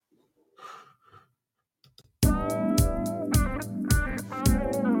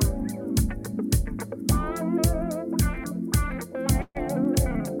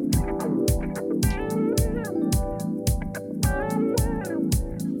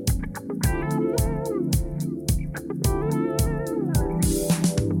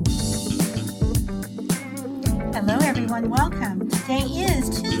welcome. Today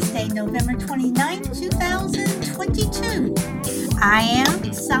is Tuesday, November 29th, 2022. I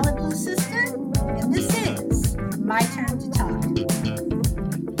am Solid Blue Sister, and this is My Turn to Talk.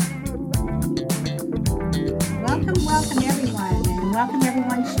 Welcome everyone, and welcome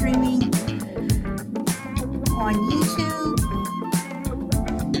everyone streaming on YouTube,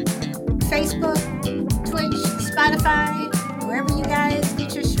 Facebook, Twitch, Spotify, wherever you guys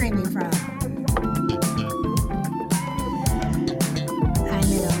get your streaming from.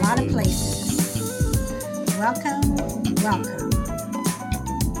 I'm in a lot of places. Welcome.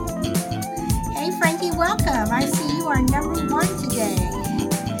 Hey Frankie, welcome. I see you are number one today.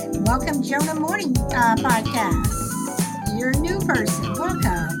 Welcome Jonah Morning Podcast. You're a new person.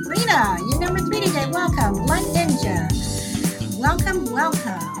 Welcome. Rita, you're number 3 today. Welcome. Blunt Ninja. Welcome.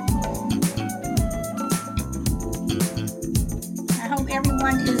 I hope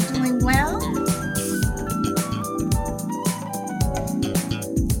everyone is doing well.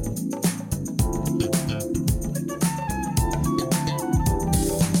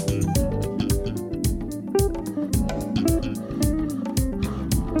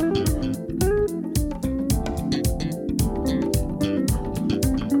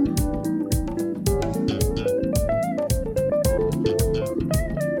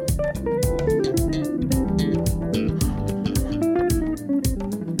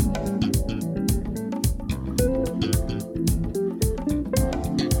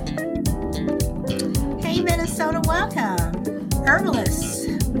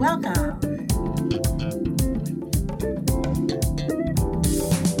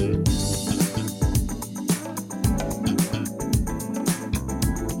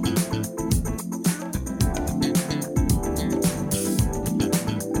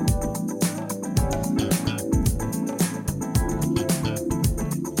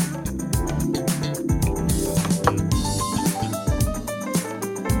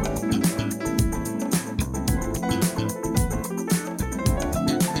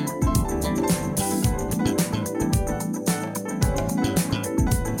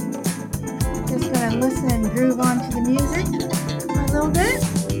 Listen and groove on to the music a little bit.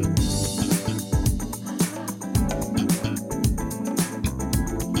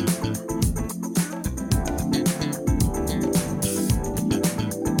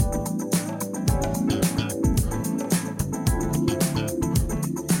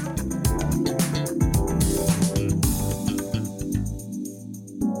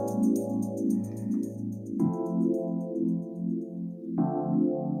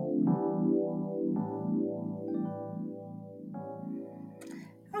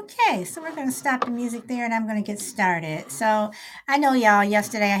 Okay, so we're going to stop the music there and I'm going to get started. So I know y'all,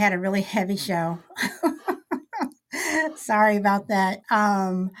 yesterday I had a really heavy show. Sorry about that.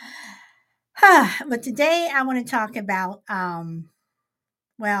 But today I want to talk about,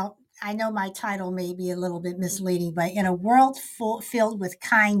 well, I know my title may be a little bit misleading, but in a world filled with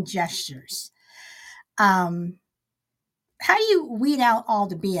kind gestures, how do you weed out all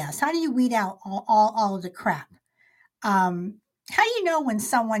the BS? How do you weed out all of the crap? How do you know when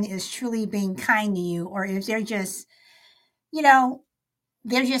someone is truly being kind to you, or if they're just, they're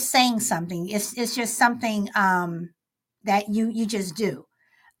just saying something? It's just something that you just do.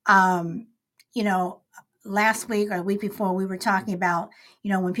 You know, last week or the week before, we were talking about,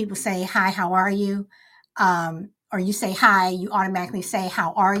 when people say hi, how are you? Or you say hi, you automatically say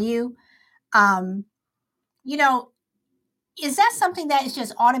how are you? You know, is that something that is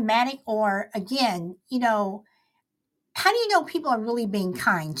just automatic, or again, how do you know people are really being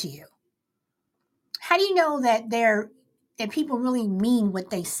kind to you? How do you know that people really mean what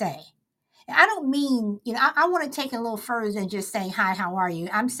they say? And I don't mean, I want to take it a little further than just saying hi, how are you?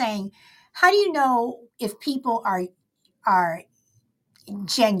 I'm saying, how do you know if people are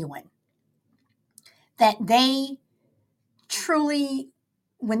genuine? That they truly,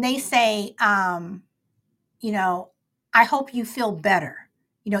 when they say, I hope you feel better.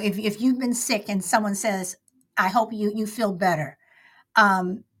 If you've been sick and someone says, I hope you feel better.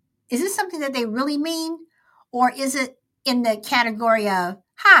 Is this something that they really mean? Or is it in the category of,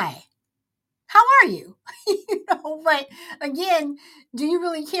 hi, how are you? But again, do you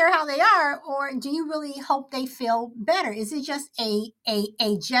really care how they are? Or do you really hope they feel better? Is it just a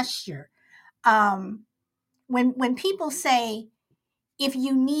gesture? When people say, if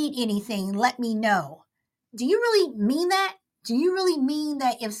you need anything, let me know. Do you really mean that? Do you really mean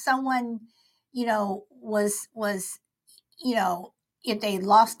that if someone, was, if they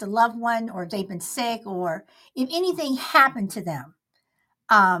lost a loved one, or they've been sick, or if anything happened to them,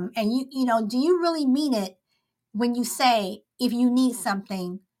 and do you really mean it when you say, if you need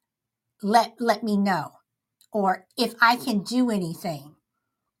something, let me know? or if I can do anything.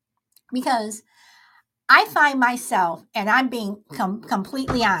 Because I find myself, and I'm being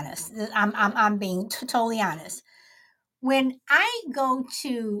completely honest, I'm being totally honest. When I go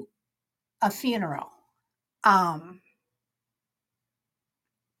to a funeral, um,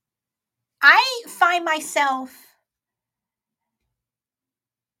 I find myself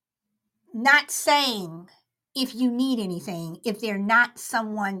not saying if you need anything, if they're not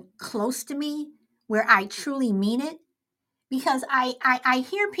someone close to me where I truly mean it. Because I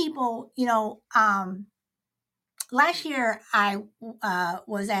hear people, last year I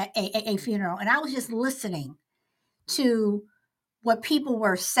was at a funeral, and I was just listening to what people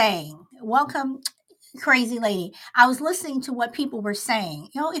were saying. Welcome, crazy lady. I was listening to what people were saying.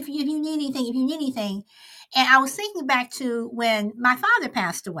 If you need anything, if you need anything. And I was thinking back to when my father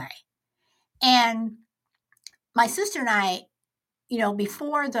passed away. And my sister and I,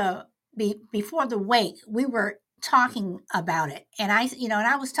 before the wake, we were talking about it. And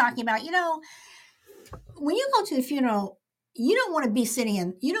I was talking about, when you go to a funeral, you don't want to be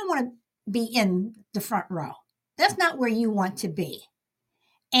you don't want to be in the front row. That's not where you want to be.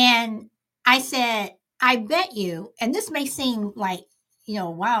 And I said, I bet you, and this may seem like,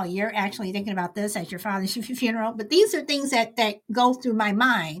 wow, you're actually thinking about this at your father's funeral, but these are things that go through my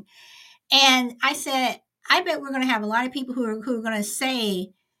mind. And I said, I bet we're going to have a lot of people who are going to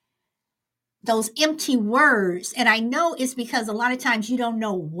say those empty words. And I know it's because a lot of times you don't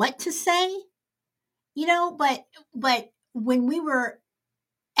know what to say, but when we were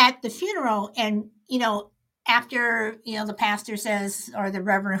at the funeral, and after the pastor says, or the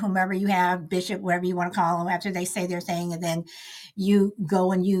reverend, whomever you have, bishop, whatever you want to call them, after they say their thing, and then you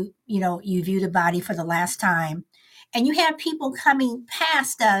go and you view the body for the last time, and you have people coming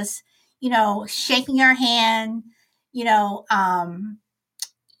past us, shaking our hand, you know um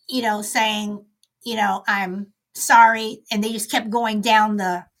saying, I'm sorry, and they just kept going down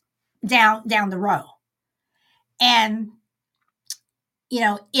the row. And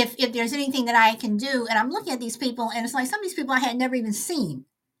if there's anything that I can do, and I'm looking at these people, and it's like some of these people I had never even seen.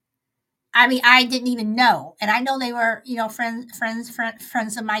 I mean, I didn't even know, and I know they were,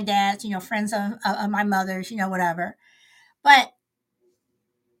 friends of my dad's, friends of my mother's, whatever. But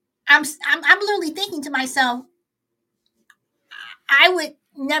I'm literally thinking to myself, I would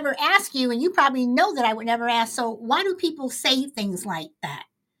never ask you, and you probably know that I would never ask. So why do people say things like that?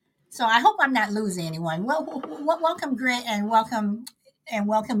 So I hope I'm not losing anyone. Well, welcome Grit, and welcome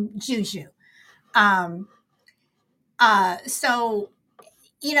Juju. Um, so,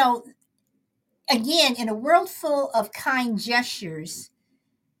 you know, again, in a world full of kind gestures,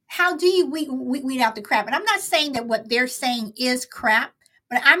 how do you weed out the crap? And I'm not saying that what they're saying is crap,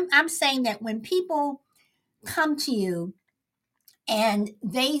 but I'm saying that when people come to you and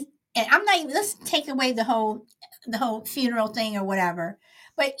I'm not even, let's take away the whole funeral thing or whatever.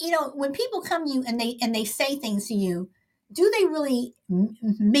 But when people come to you and they say things to you, do they really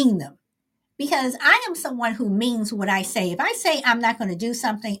mean them? Because I am someone who means what I say. If I say I'm not going to do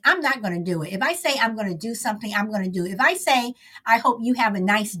something, I'm not going to do it. If I say I'm going to do something, I'm going to do it. If I say I hope you have a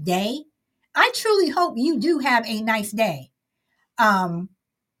nice day, I truly hope you do have a nice day. Um,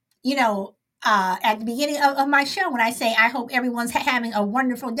 you know, at the beginning of my show, when I say I hope everyone's having a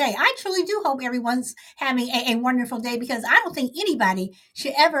wonderful day, I truly do hope everyone's having a wonderful day, because I don't think anybody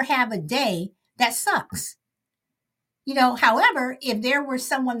should ever have a day that sucks. However, if there were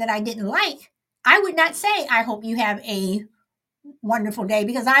someone that I didn't like, I would not say, I hope you have a wonderful day,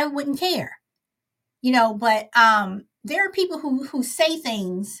 because I wouldn't care. But there are people who say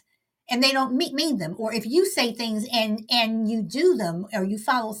things and they don't mean them. Or if you say things and you do them, or you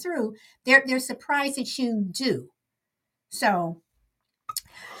follow through, they're surprised that you do. So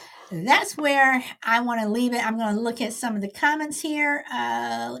that's where I want to leave it. I'm going to look at some of the comments here.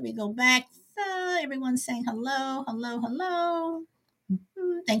 Let me go back. Everyone's saying hello, hello, hello.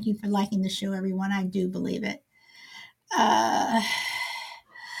 Thank you for liking the show, everyone. I do believe it.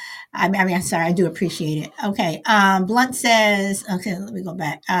 I'm sorry, I do appreciate it. Okay. Blunt says, okay, let me go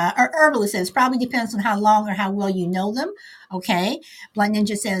back. Herbalist says, probably depends on how long or how well you know them. Okay. Blunt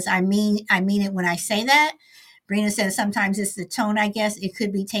Ninja says, I mean it when I say that. Brina says, sometimes it's the tone, I guess. It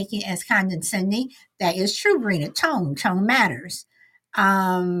could be taken as condescending. That is true, Brina. Tone matters.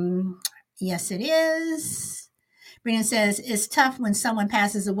 Yes, it is. Brina says, it's tough when someone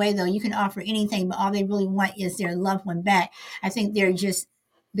passes away, though. You can offer anything, but all they really want is their loved one back. I think they're just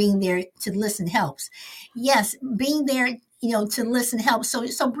being there to listen helps. Yes, being there, to listen helps. So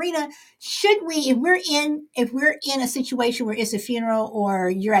Brina, should we, if we're in a situation where it's a funeral, or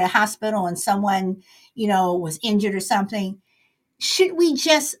you're at a hospital and someone, was injured or something, should we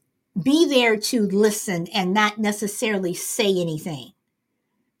just be there to listen and not necessarily say anything.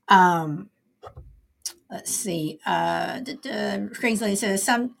 Um, let's see. Crazy says,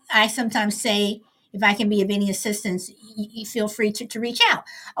 I sometimes say, if I can be of any assistance, you feel free to reach out.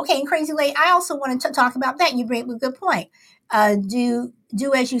 Okay, and Crazy Lady, I also want to talk about that. You bring up a good point. Do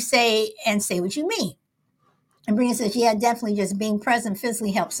as you say and say what you mean. And Brina says, yeah, definitely just being present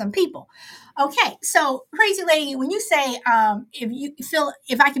physically helps some people. Okay, so Crazy Lady, when you say, if you feel,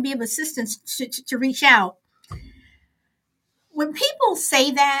 if I can be of assistance to reach out, when people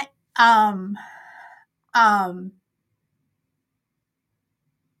say that, um,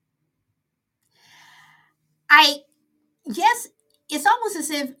 I guess it's almost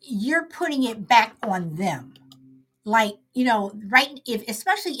as if you're putting it back on them. Like, right, if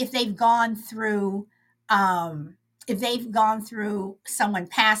especially um if they've gone through someone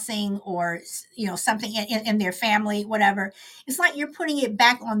passing, or something in their family, whatever. It's like you're putting it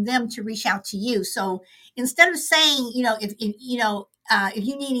back on them to reach out to you. So instead of saying, if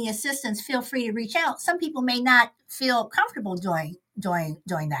you need any assistance, feel free to reach out. Some people may not feel comfortable doing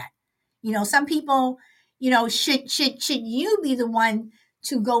that. Some people, should you be the one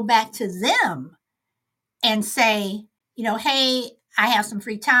to go back to them and say, hey, I have some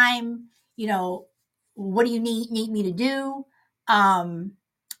free time. What do you need me to do? Um,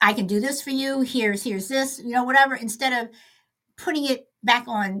 I can do this for you. Here's this, whatever, instead of putting it back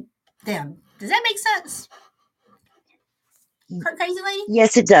on them. Does that make sense? Crazy Lady?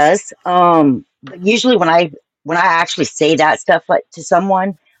 Yes, it does. But usually when I actually say that stuff like to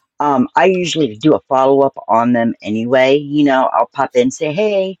someone, I usually do a follow up on them anyway. I'll pop in and say,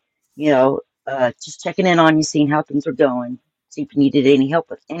 hey, just checking in on you, seeing how things are going, see if you needed any help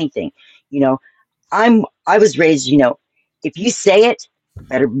with anything. You know, I was raised, if you say it,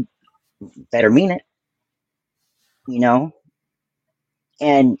 better mean it, you know.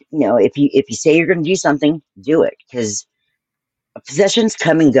 And if you say you're going to do something, do it, because possessions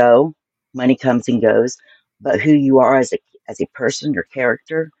come and go, money comes and goes, but who you are as a person, your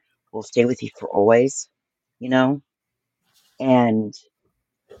character will stay with you for always, you know. And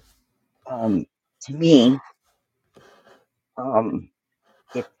um, to me, um,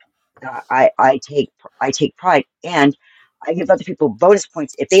 if I take pride, and I give other people bonus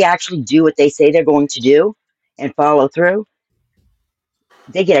points if they actually do what they say they're going to do and follow through.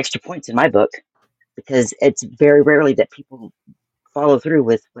 They get extra points in my book because it's very rarely that people follow through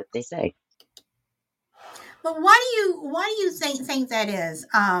with what they say. But why do you think that is?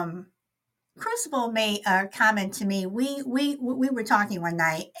 Crucible made a comment to me. We were talking one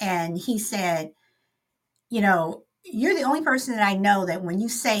night, and he said, you're the only person that I know that when you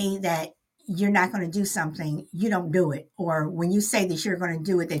say that you're not going to do something, you don't do it. Or when you say that you're going to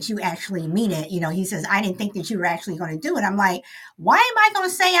do it, that you actually mean it. He says, I didn't think that you were actually going to do it. I'm like, why am I going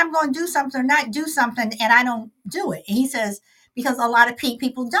to say I'm going to do something or not do something and I don't do it? And he says, because a lot of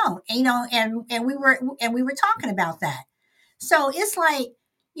people don't, and we were talking about that. So it's like,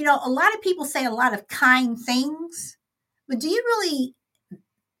 a lot of people say a lot of kind things, but do you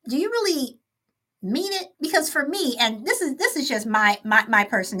really mean it? Because for me, and this is just my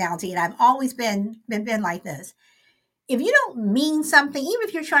personality, and I've always been like this. If you don't mean something, even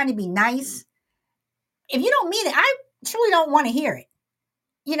if you're trying to be nice, if you don't mean it, I truly don't want to hear it.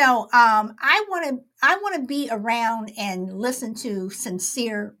 I want to be around and listen to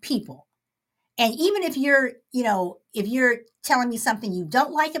sincere people. And even if you're telling me something you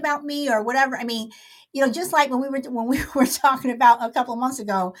don't like about me or whatever, I mean, just like when we were talking about a couple of months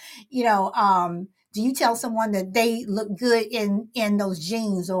ago, do you tell someone that they look good in those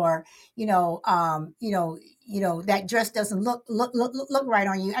jeans, or that dress doesn't look right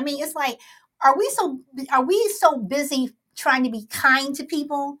on you? I mean, it's like, are we so busy trying to be kind to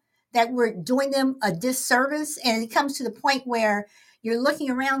people that we're doing them a disservice? And it comes to the point where you're looking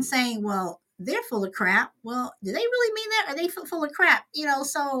around saying, well, they're full of crap. Well, do they really mean that? Are they full of crap?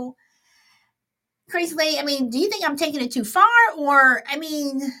 So Crazy Lady, I mean, do you think I'm taking it too far? Or, I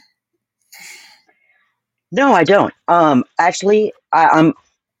mean, No, I don't. Actually, I'm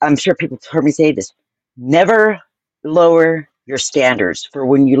sure people have heard me say this. Never lower your standards. For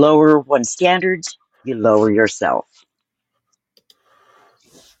when you lower one's standards, you lower yourself.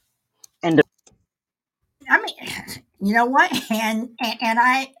 And I mean, you know what? And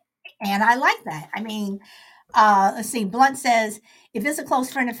I like that. I mean, let's see. Blunt says, if it's a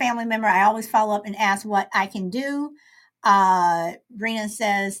close friend or family member, I always follow up and ask what I can do. Brina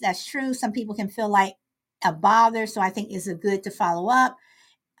says that's true. Some people can feel like a bother, so I think it's a good to follow up.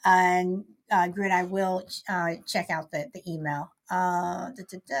 And Grid, I will check out the email. Da,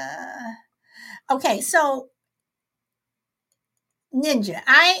 da, da. Okay, so Ninja,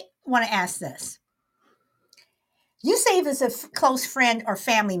 want to ask this. You say if it's a close friend or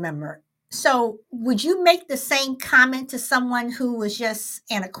family member. So would you make the same comment to someone who was just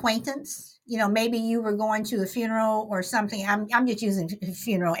an acquaintance? Maybe you were going to a funeral or something. I'm just using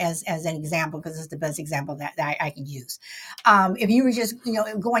funeral as an example because it's the best example that I can use. If you were just,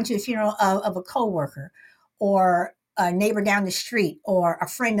 going to a funeral of a coworker or a neighbor down the street or a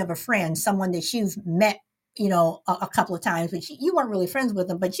friend of a friend, someone that you've met, a couple of times, but you weren't really friends with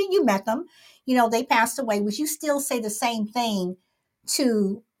them, but you met them, they passed away, would you still say the same thing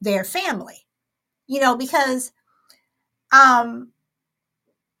to their family? Because, um,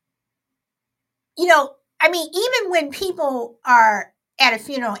 I mean, even when people are at a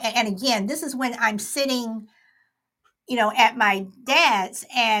funeral, and again, this is when I'm sitting, at my dad's,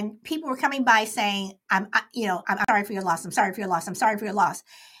 and people were coming by saying, I'm sorry for your loss. I'm sorry for your loss. I'm sorry for your loss.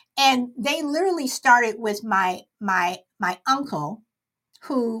 And they literally started with my uncle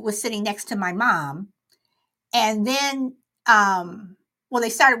who was sitting next to my mom. And then, well, they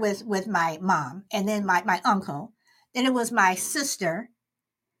started with my mom and then my uncle. Then it was my sister,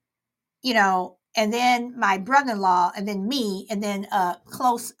 and then my brother-in-law, and then me, and then a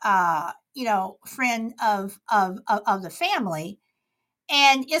close, friend of the family.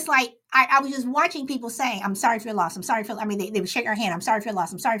 And it's like I was just watching people saying, "I'm sorry for your loss. I'm sorry for." I mean, they would shake our hand. I'm sorry for your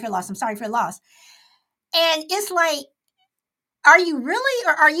loss. I'm sorry for your loss. I'm sorry for your loss. And it's like, are you really,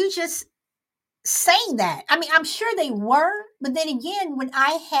 or are you just saying that? I mean, I'm sure they were, but then again,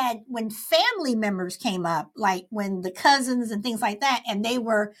 when family members came up, like when the cousins and things like that, and they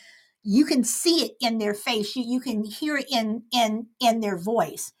were, you can see it in their face, you can hear it in their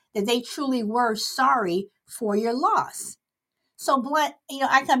voice that they truly were sorry for your loss. So, Blunt,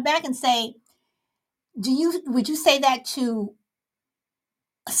 I come back and say, would you say that to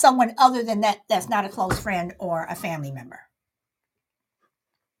someone other than that's not a close friend or a family member?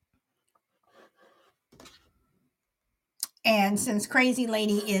 And since Crazy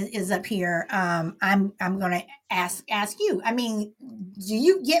Lady is up here, I'm gonna ask you. I mean, do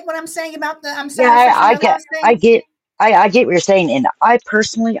you get what I'm saying about the "I'm Yeah, sorry for your loss" I thing? get, I get what you're saying, and I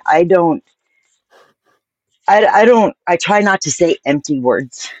personally, I don't, I try not to say empty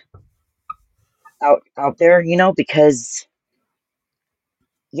words out there, because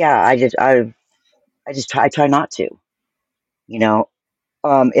yeah, I try not to, you know.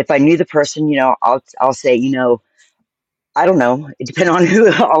 If I knew the person, I'll say, I don't know, it depends on who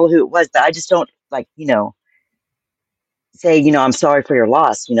it was, but I just don't like, say, I'm sorry for your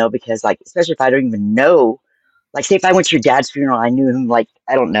loss, because like, especially if I don't even know, like, say if I went to your dad's funeral, I knew him, like,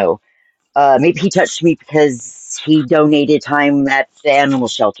 I don't know, maybe he touched me because he donated time at the animal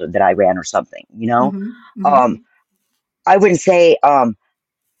shelter that I ran or something, Mm-hmm. Mm-hmm. um, I wouldn't say, I'm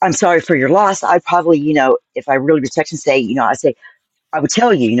sorry for your loss. I'd probably, if I really respect him, say, I would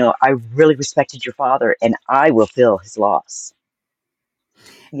tell you, I really respected your father and I will feel his loss,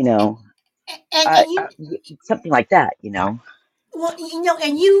 you know, And you, something like that, well,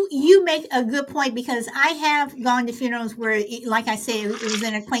 and you make a good point, because I have gone to funerals where, like I said, it was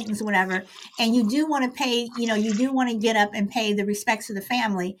an acquaintance or whatever, and you do want to pay, you do want to get up and pay the respects to the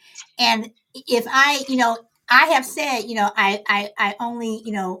family. And if I have said, I only,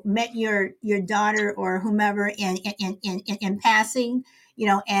 met your daughter or whomever in passing,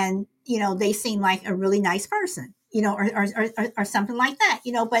 and they seem like a really nice person, or something like that,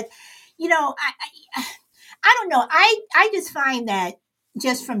 but I I don't know. I just find that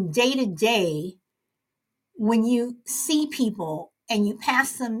just from day to day, when you see people and you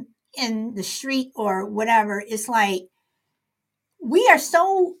pass them in the street or whatever, it's like we are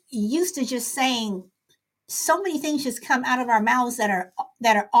so used to just saying, so many things just come out of our mouths that are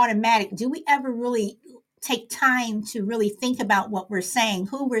automatic. Do we ever really take time to really think about what we're saying,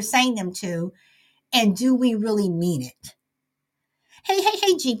 who we're saying them to, and do we really mean it? Hey,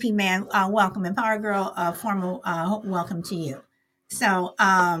 GP man, welcome, and Power Girl, formal welcome to you. So,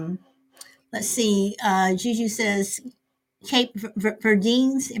 let's see. Juju says Cape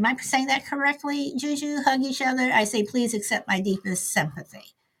Verdenes. Am I saying that correctly? Juju, hug each other. I say, please accept my deepest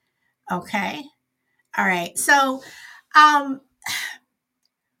sympathy. Okay. All right. So, um,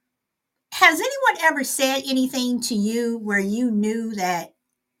 has anyone ever said anything to you where you knew that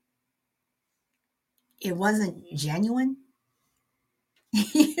it wasn't genuine?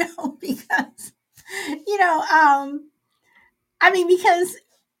 Because, you know, um, I mean, because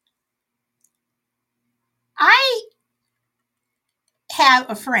I have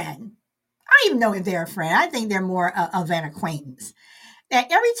a friend. I don't even know if they're a friend. I think they're more of an acquaintance.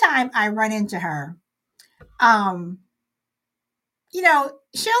 That every time I run into her, um,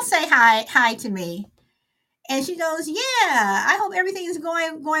 she'll say hi to me, And she goes, "Yeah, I hope everything is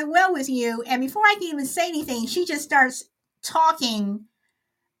going well with you." And before I can even say anything, she just starts talking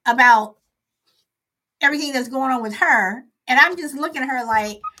about everything that's going on with her. And I'm just looking at her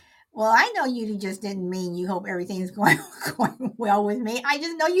like, "Well, I know you just didn't mean you hope everything's going going well with me. I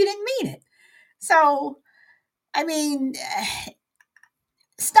just know you didn't mean it." So, I mean,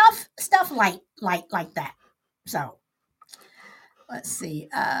 stuff like that. So, let's see.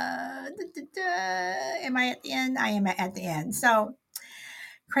 Am I at the end? I am at the end. So,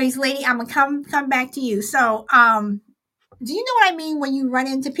 crazy lady, I'm gonna come back to you. So, do you know what I mean when you run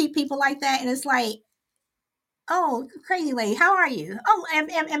into people like that, and it's like, oh, crazy lady, how are you? Oh,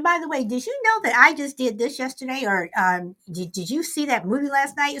 and by the way, did you know that I just did this yesterday, or did you see that movie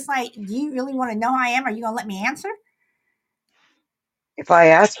last night? It's like, do you really want to know how I am? Are you gonna let me answer? If I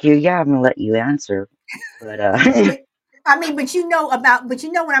ask you, yeah, I'm gonna let you answer. But But I mean, but you know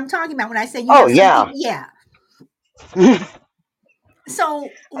what I'm talking about when I say you oh have some yeah, people, yeah. So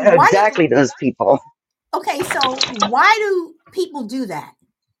I know why do exactly those people. okay? So why do people do that?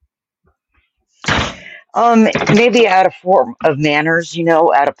 Maybe out of form of manners,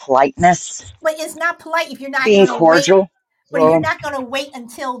 out of politeness, But it's not polite if you're not being going to wait. cordial. But if you're Well, not going to wait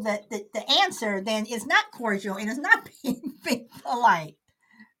until the answer, then it's not cordial and it's not being polite,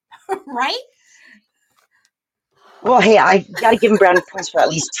 right? well, hey, I got to give him brownie points for at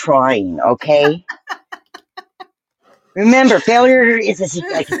least trying. Okay. Remember, failure is a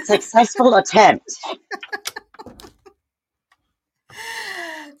successful attempt.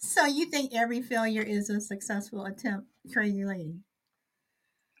 So you think every failure is a successful attempt, crazy lady?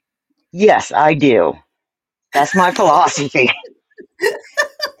 Yes, I do. That's my philosophy.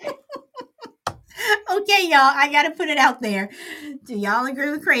 Okay, y'all, I got to put it out there. Do y'all agree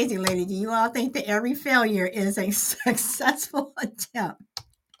with crazy lady? Do you all think that every failure is a successful attempt?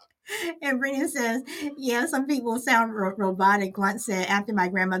 And Brennan says, yeah, some people sound robotic. Blunt said, after my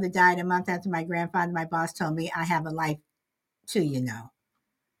grandmother died, a month after my grandfather, my boss told me I have a life too, you know.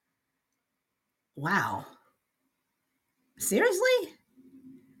 Wow. Seriously?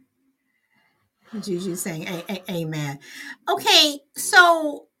 Juju saying, amen. Okay,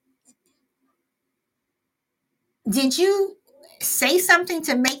 so did you say something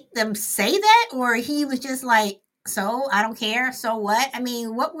to make them say that? Or he was just like, so I don't care. So what? I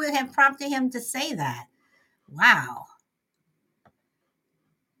mean, what would have prompted him to say that? Wow.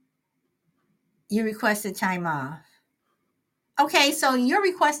 You requested time off. Okay, so you're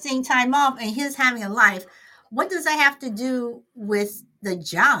requesting time off and his having a life. What does that have to do with the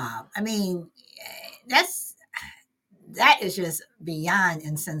job? I mean, that's that is just beyond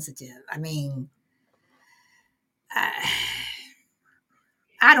insensitive. I mean, I,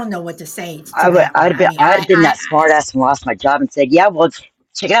 I don't know what to say to that one. I mean, I'd have been that smart ass and lost my job and said, yeah, well,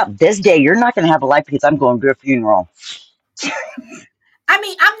 check it out. This day, you're not going to have a life because I'm going to a funeral. I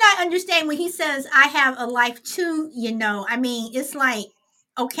mean, I'm not understanding when he says I have a life too, you know. I mean, it's like,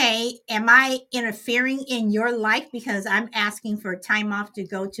 okay, am I interfering in your life because I'm asking for time off to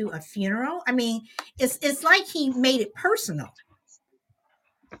go to a funeral? I mean, it's like he made it personal.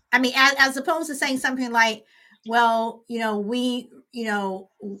 I mean, as opposed to saying something like, well, we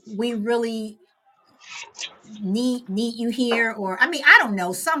really need you here, or I mean, I don't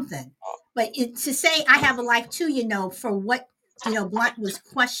know, something. But to say I have a life too, you know, for what Blunt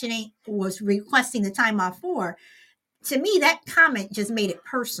was requesting the time off for. To me, that comment just made it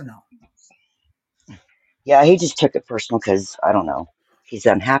personal. Yeah, he just took it personal because, I don't know, he's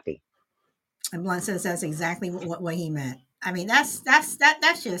unhappy. And Blunt says that's exactly what he meant. I mean, that's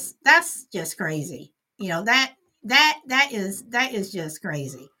just crazy. You know, that is just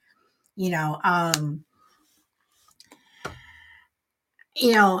crazy. You know, I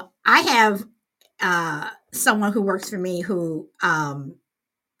have someone who works for me who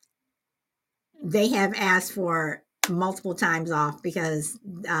they have asked for multiple times off because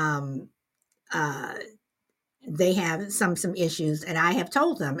um, uh, they have some issues, and I have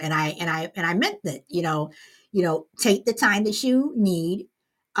told them, and I meant that, take the time that you need,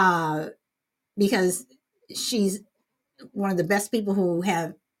 uh, because she's one of the best people who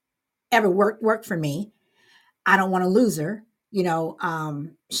have ever worked for me. I don't want to lose her.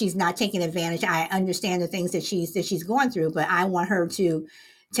 She's not taking advantage. I understand the things that she's going through, but I want her to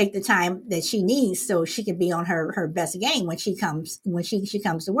take the time that she needs so she can be on her best game when she comes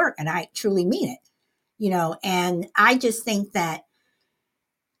to work. And I truly mean it. And I just think that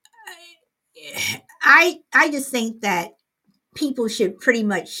I just think that people should pretty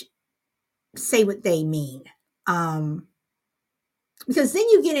much say what they mean. Um, because then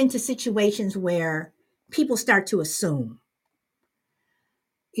you get into situations where people start to assume.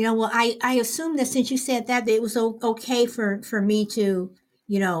 Well, I assume that since you said that it was okay for me to,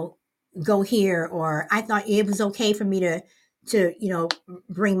 you know, go here, or I thought it was okay for me to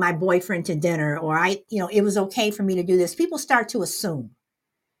bring my boyfriend to dinner, or it was okay for me to do this. People start to assume,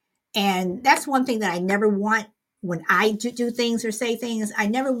 and that's one thing that I never want when I do things or say things. I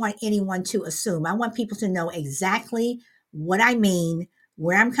never want anyone to assume. I want people to know exactly what I mean,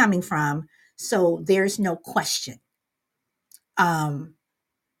 where I'm coming from, so there's no question. Um,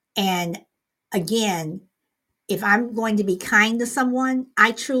 and again, if I'm going to be kind to someone,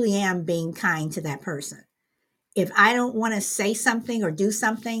 I truly am being kind to that person. If I don't want to say something or do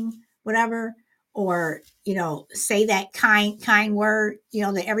something, whatever, or say that kind word,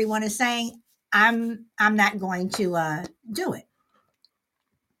 that everyone is saying, I'm not going to do it.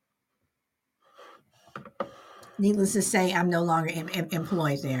 Needless to say, I'm no longer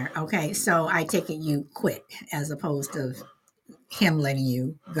employed there. Okay, so I take it you quit as opposed to him letting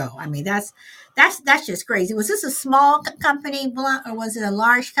you go. I mean, that's just crazy. Was this a small company, or was it a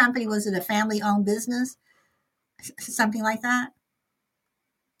large company? Was it a family owned business, something like that?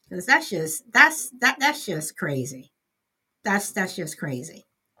 Because that's just crazy. That's just crazy.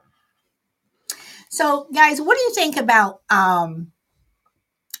 So, guys, what do you think about?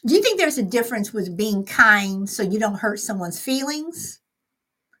 Do you think there's a difference with being kind so you don't hurt someone's feelings?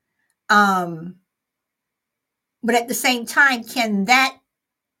 Um, but at the same time, can that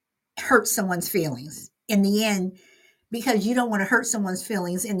hurt someone's feelings in the end? Because you don't want to hurt someone's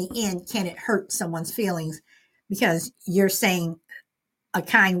feelings. In the end, can it hurt someone's feelings because you're saying a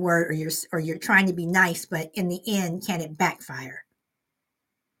kind word, or you're trying to be nice, but in the end, can it backfire?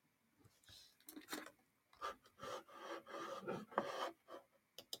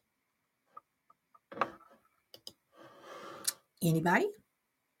 Anybody?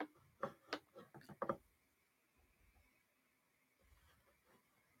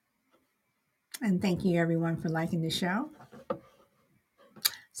 And thank you everyone for liking the show.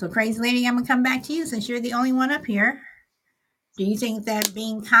 So, Crazy Lady, I'm gonna come back to you since you're the only one up here. Do you think that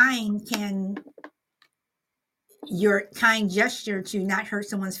being kind can your kind gesture to not hurt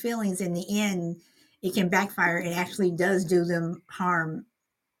someone's feelings, in the end, it can backfire? It actually does do them harm,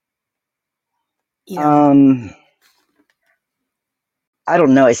 you know. Um, I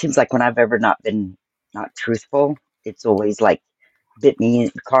don't know. It seems like when I've ever not been not truthful, it's always like bit me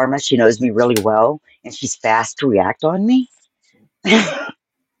in karma. She knows me really well, and she's fast to react on me.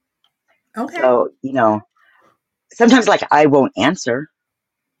 Okay. So, sometimes like I won't answer,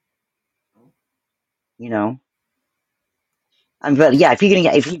 you know. But yeah, if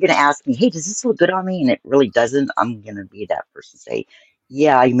you're gonna ask me, hey, does this look good on me? And it really doesn't, I'm gonna be that person to say,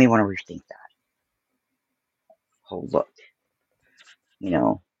 yeah, you may want to rethink that whole look, you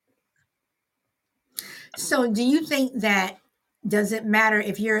know. So, do you think that does it matter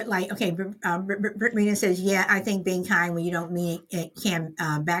if you're like, okay, Brittany says, yeah, I think being kind when you don't mean it can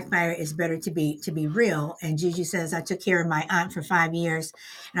backfire. Is better to be real. And Gigi says, I took care of my aunt for 5 years,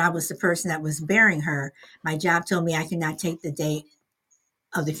 and I was the person that was burying her. My job told me I could not take the day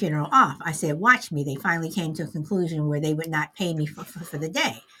of the funeral off. I said, watch me. They finally came to a conclusion where they would not pay me for the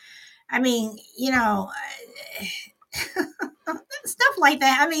day. I mean, stuff like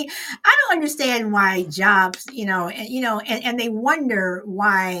that. I mean, I don't understand why jobs, and they wonder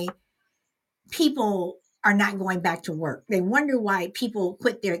why people are not going back to work. They wonder why people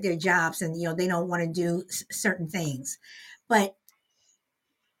quit their jobs, and they don't want to do certain things. But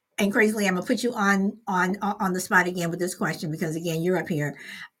and crazily, I'm gonna put you on the spot again with this question, because again, you're up here.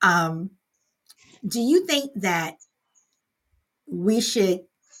 Um, do you think that we should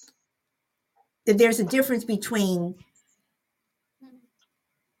that there's a difference between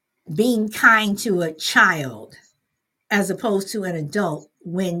being kind to a child as opposed to an adult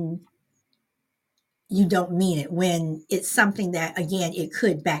when you don't mean it, when it's something that, again, it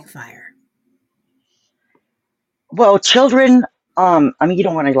could backfire? Well, children, I mean, you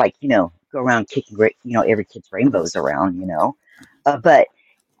don't want to like, go around kicking great, every kid's rainbows around, but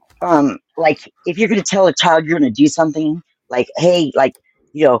like if you're going to tell a child you're going to do something, like, hey, like,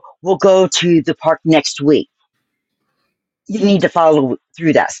 we'll go to the park next week. You need to follow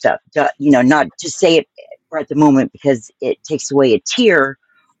through that stuff. Not just say it right at the moment because it takes away a tear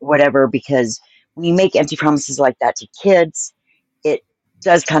or whatever. Because when you make empty promises like that to kids, it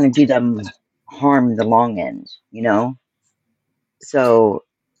does kind of do them harm in the long end. So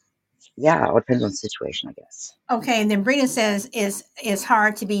yeah, it depends on the situation, I guess. Okay, and then Brina says it's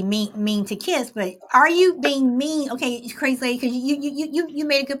hard to be mean to kids, but are you being mean? Okay, crazy lady, because you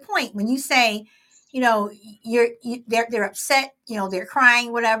made a good point when you say, they're upset, they're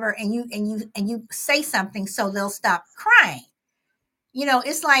crying, whatever, and you say something so they'll stop crying.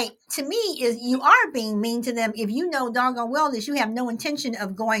 it's like, to me, is you are being mean to them if you know doggone well that you have no intention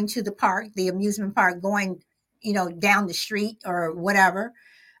of going to the park, the amusement park, going, down the street or whatever.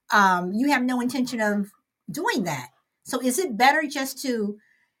 You have no intention of doing that. So is it better just to,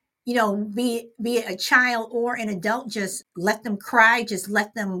 be it a child or an adult, just let them cry, just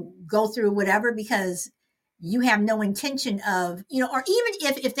let them go through whatever, because you have no intention of, or even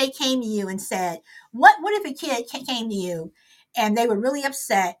if they came to you and said, what if a kid came to you and they were really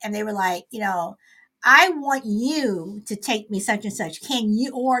upset and they were like, I want you to take me such and such. Can you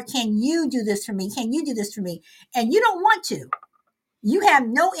do this for me? Can you do this for me? And you don't want to. You have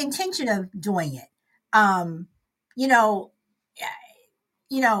no intention of doing it. Um, you know,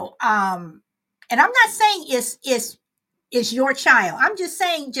 and I'm not saying it's your child. I'm just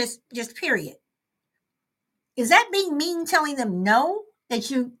saying, just period. Is that being mean, telling them no,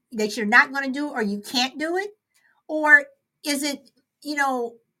 that you're not going to do, or you can't do it? Or is it, you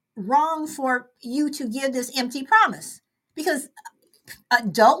know wrong for you to give this empty promise? Because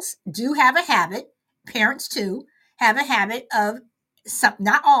adults do have a habit, parents too have a habit of, some,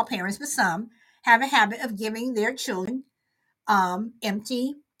 not all parents, but some have a habit of giving their children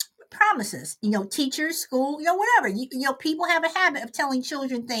empty promises. Teachers, school, whatever. People have a habit of telling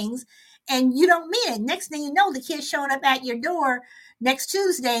children things and you don't mean it. Next thing you know, the kid's showing up at your door next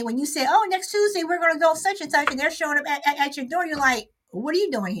Tuesday when you say, oh, next Tuesday we're going to go such and such, and they're showing up at your door. You're like, what are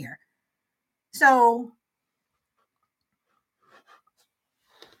you doing here? So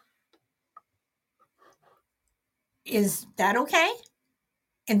is that okay?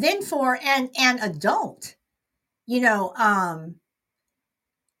 And then for an adult, you know,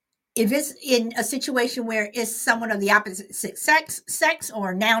 if it's in a situation where it's someone of the opposite sex,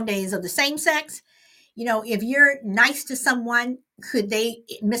 or nowadays of the same sex, if you're nice to someone, could they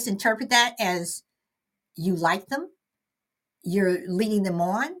misinterpret that as you like them, you're leading them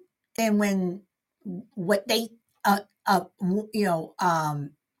on? And when what they uh, uh you know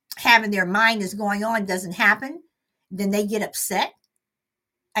have in their mind is going on doesn't happen, then they get upset.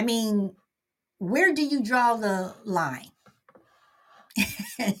 I mean, where do you draw the line?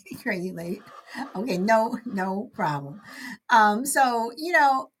 Crazy lady. Okay, no problem. So,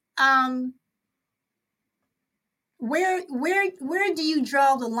 where do you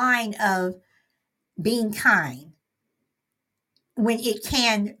draw the line of being kind when it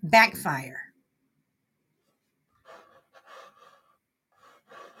can backfire?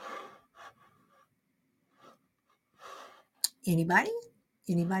 Anybody?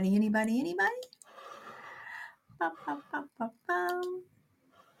 Anybody? Ba, ba, ba, ba, ba.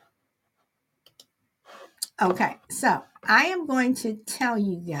 Okay, so I am going to tell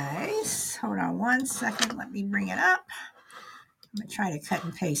you guys. Hold on one second. Let me bring it up. I'm going to try to cut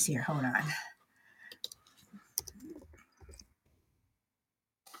and paste here. Hold on.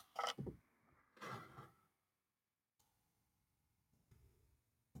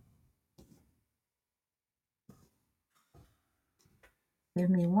 Give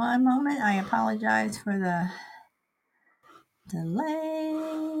me one moment. I apologize for the delay.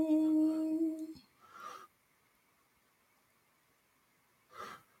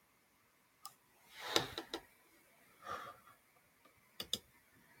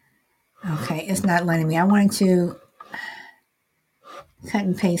 Okay, it's not letting me. I wanted to cut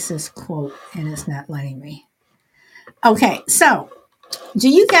and paste this quote, and it's not letting me. Okay, so do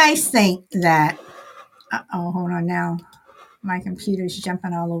you guys think that? Oh, hold on now. My computer's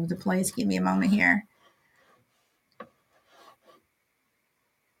jumping all over the place. Give me a moment here.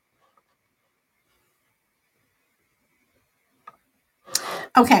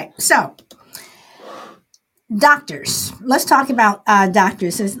 Okay, so doctors. Let's talk about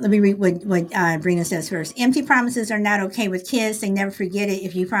doctors. Let me read what Brina says first. Empty promises are not okay with kids. They never forget it.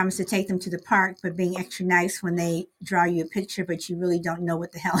 If you promise to take them to the park, but being extra nice when they draw you a picture, but you really don't know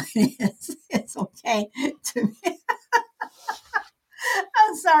what the hell it is, it's okay to me.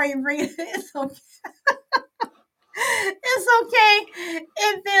 I'm sorry, Brina. It's okay. It's okay.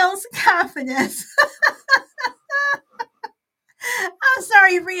 It builds confidence. I'm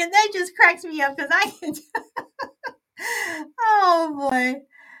sorry, Brina. That just cracks me up because I can. Oh boy.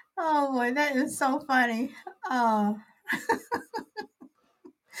 Oh boy, that is so funny. Oh,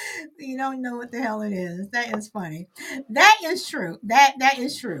 you don't know what the hell it is. That is funny. That is true. That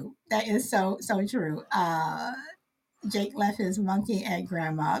is true. That is so true. Jake left his monkey at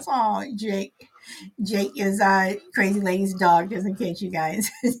grandma's. Oh, Jake is crazy lady's dog, just in case you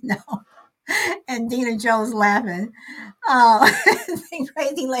guys know. And Dina Joe's laughing. The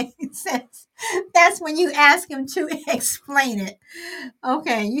crazy lady says that's when you ask him to explain it.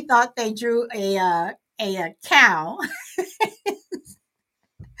 Okay, you thought they drew a cow.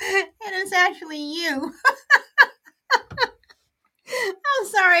 that's actually you. I'm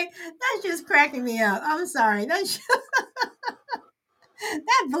sorry. That's just cracking me up. I'm sorry. That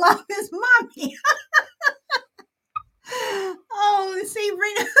vlog is mommy. Oh, see,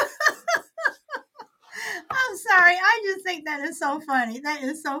 Brina, I'm sorry. I just think that is so funny. That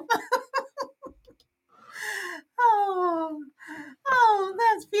is so funny. Oh, oh,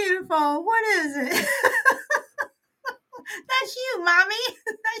 that's beautiful. What is it? That's you, mommy.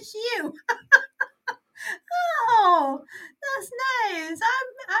 That's you. Oh, that's nice.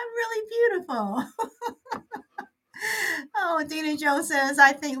 I'm really beautiful. Oh, Dina Joe says,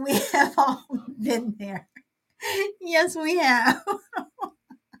 I think we have all been there. Yes, we have. All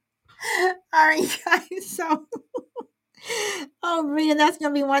right, guys. So, oh, Rita, that's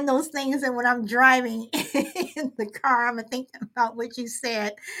gonna be one of those things that when I'm driving in the car, I'm thinking about what you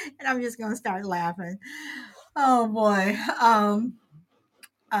said, and I'm just gonna start laughing. Oh boy. Uh.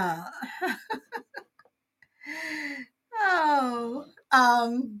 Oh.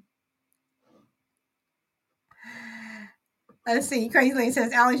 Let's see. Crazy Lady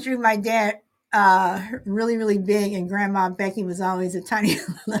says Alex drew my dad really, really big, and Grandma Becky was always a tiny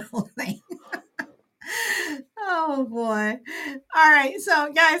little thing. Oh boy. All right.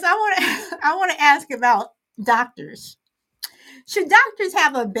 So guys, I want to ask about doctors. Should doctors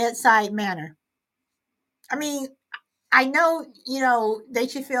have a bedside manner? I mean, I know, they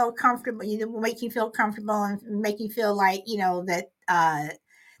should feel comfortable, make you feel comfortable and make you feel like, that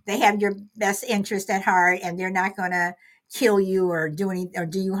they have your best interest at heart and they're not going to kill you or do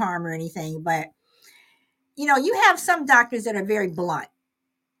you harm or anything. But, you have some doctors that are very blunt,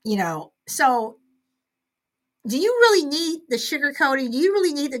 so do you really need the sugarcoating? Do you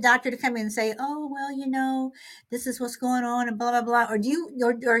really need the doctor to come in and say, "Oh, well, this is what's going on," and blah blah blah? Or do you,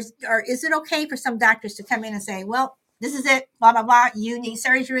 or is it okay for some doctors to come in and say, "Well, this is it, blah blah blah. You need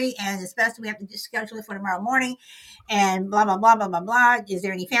surgery, and it's best we have to just schedule it for tomorrow morning," and blah blah blah blah blah blah. Is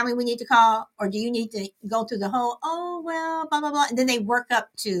there any family we need to call, or do you need to go through the whole, "Oh, well, blah blah blah," and then they work up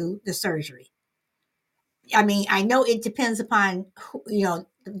to the surgery? I mean, I know it depends upon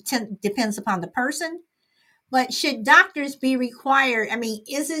depends upon the person, but should doctors be required? I mean,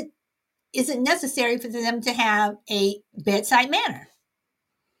 is it necessary for them to have a bedside manner?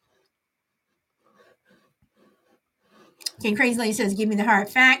 Okay, Crazy Lady says, give me the hard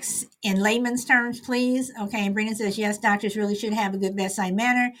facts in layman's terms, please. Okay, and Brandon says, yes, doctors really should have a good bedside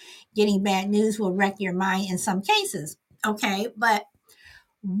manner. Getting bad news will wreck your mind in some cases. Okay, but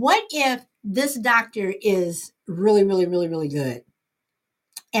what if this doctor is really, really, really, really good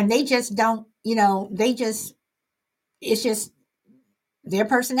and they just don't, it's just their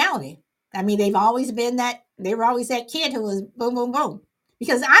personality. I mean, they were always that kid who was boom, boom, boom.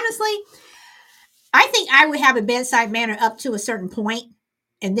 Because honestly, I think I would have a bedside manner up to a certain point,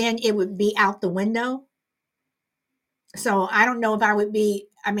 and then it would be out the window. So I don't know if I would be,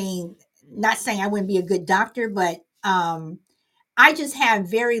 I mean, not saying I wouldn't be a good doctor, but I just have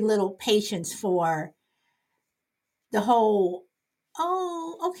very little patience for the whole,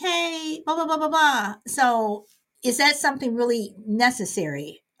 oh, okay, blah, blah, blah, blah, blah. So is that something really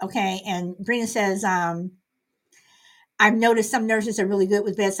necessary? Okay. And Brina says, I've noticed some nurses are really good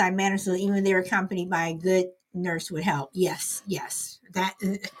with bedside manner, so even if they're accompanied by a good nurse would help. Yes, yes, that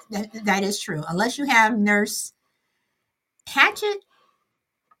is true. Unless you have Nurse Hatchet,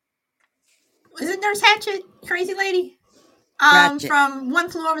 is it Nurse Hatchet, Crazy Lady? Ratchet. From One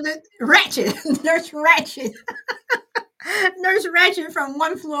Flew Over the Ratchet, Nurse Ratchet. Nurse Ratchet from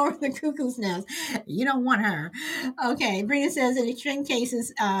One Flew Over the Cuckoo's Nest. You don't want her. Okay. Brina says in extreme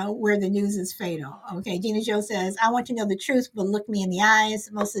cases where the news is fatal. Okay. Dina Joe says, I want to know the truth, but look me in the eyes.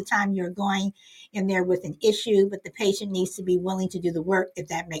 Most of the time you're going in there with an issue, but the patient needs to be willing to do the work, if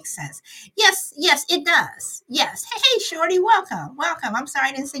that makes sense. Yes, yes, it does. Yes. Hey, Shorty, welcome. Welcome. I'm sorry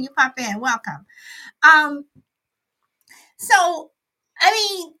I didn't see you pop in. Welcome. Um, so I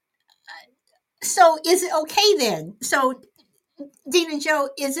mean, so is it okay then? So Dean and Joe,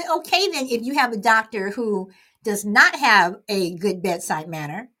 is it okay then if you have a doctor who does not have a good bedside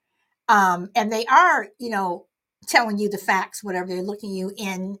manner, and they are, telling you the facts, whatever, they're looking you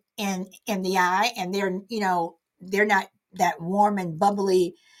in the eye, and they're not that warm and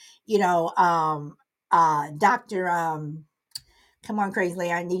bubbly, doctor. Come on,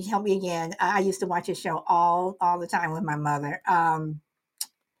 Crazy, I need help me again. I used to watch his show all the time with my mother.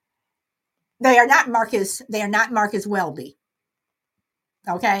 They are not Marcus. They are not Marcus Welby.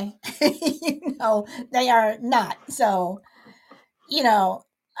 Okay, they are not. So you know,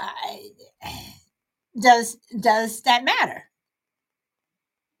 I, does that matter?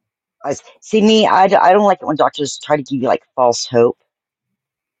 See me. I don't like it when doctors try to give you like false hope.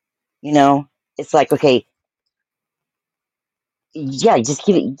 You know, it's like, okay, yeah, just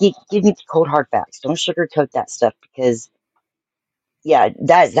give me the cold hard facts. Don't sugarcoat that stuff because yeah,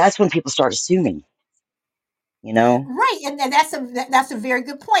 that's when people start assuming. You know, Right, and that's a very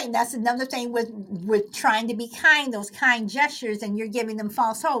good point. And that's another thing with trying to be kind, those kind gestures, and you're giving them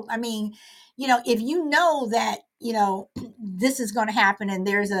false hope. I mean, if you know that this is going to happen, and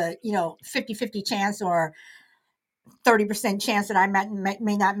there's a 50-50 chance or 30% chance that I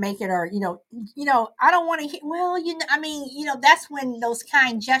may not make it, or I don't want to hear. Well, I mean, that's when those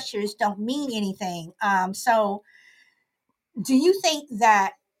kind gestures don't mean anything. So do you think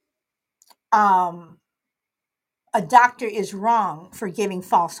that um, a doctor is wrong for giving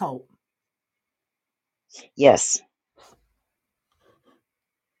false hope? yes,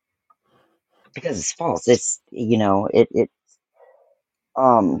 because it's false. It's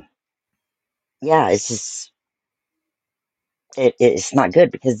um yeah, it's just it's not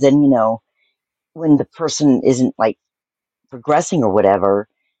good because then when the person isn't like progressing or whatever,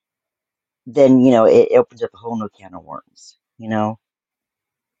 then it opens up a whole new can of worms.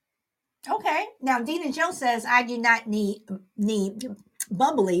 Okay. Now Dina Jones says I do not need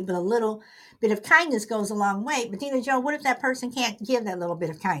bubbly, but a little bit of kindness goes a long way. But Dina Joe, what if that person can't give that little bit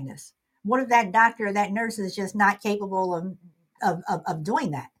of kindness? What if that doctor or that nurse is just not capable of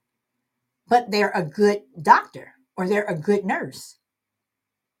doing that? But they're a good doctor or they're a good nurse.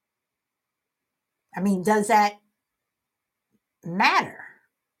 I mean, does that matter?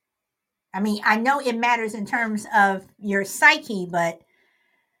 I mean, I know it matters in terms of your psyche, but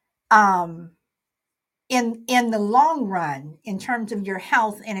um in the long run, in terms of your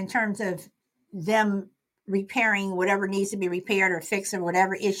health and in terms of them repairing whatever needs to be repaired or fixed or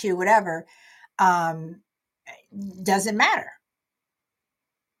whatever issue, whatever, um, doesn't matter.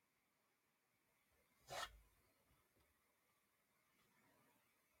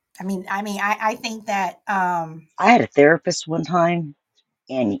 I think that I had a therapist one time,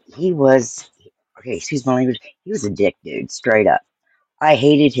 and he was okay. Excuse my language. He was a dick, dude. Straight up. I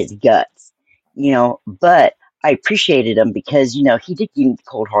hated his guts, but I appreciated him because he did give me the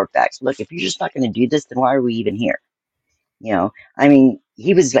cold hard facts. Look, if you're just not going to do this, then why are we even here? I mean,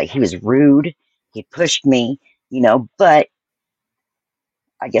 he was rude. He pushed me, but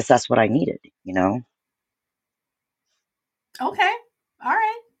I guess that's what I needed. okay, all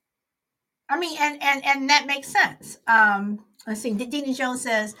right. I mean, and that makes sense. Let's see. Dina Jones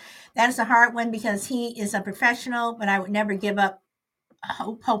says that is a hard one because he is a professional, but I would never give up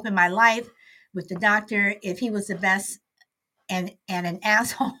hope in my life with the doctor. If he was the best and an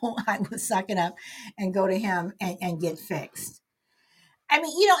asshole, I would suck it up and go to him and get fixed. I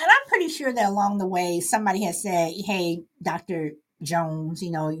mean, and I'm pretty sure that along the way somebody has said, "Hey, Doctor Jones,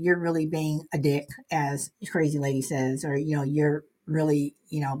 you're really being a dick," as Crazy Lady says, or you're really,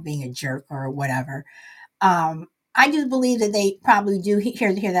 being a jerk or whatever. I do believe that they probably do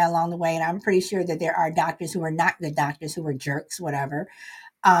hear that along the way, and I'm pretty sure that there are doctors who are not good doctors who are jerks, whatever.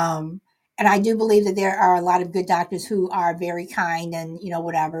 Um, and I do believe that there are a lot of good doctors who are very kind and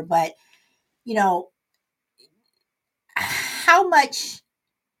whatever. But you know, how much?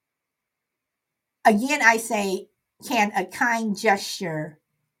 Again, I say, can a kind gesture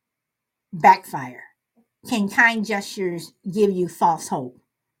backfire? Can kind gestures give you false hope?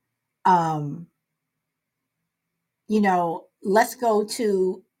 Um, let's go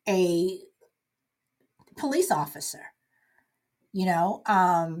to a police officer. You know,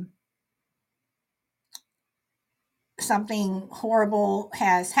 um, Something horrible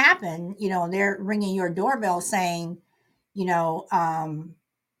has happened. They're ringing your doorbell saying, you know, um,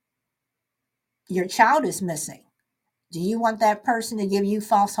 your child is missing. Do you want that person to give you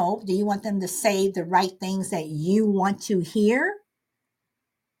false hope? Do you want them to say the right things that you want to hear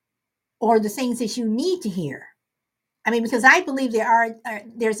or the things that you need to hear? I mean, because I believe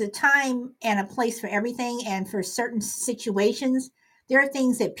there's a time and a place for everything, and for certain situations, there are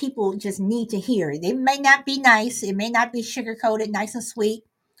things that people just need to hear. They may not be nice, it may not be sugar coated, nice and sweet,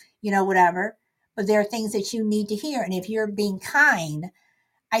 whatever, but there are things that you need to hear. And if you're being kind,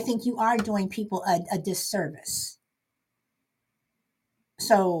 I think you are doing people a disservice.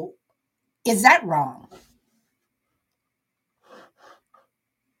 So, is that wrong?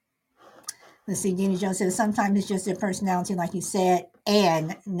 Let's see. Dina Jones says sometimes it's just their personality, like you said,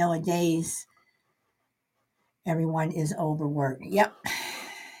 and nowadays everyone is overworked. Yep.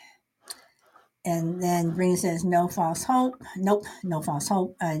 And then Brina says no false hope. Nope, no false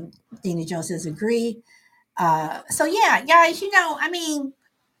hope. Dina Jones says agree. So yeah, guys, I mean,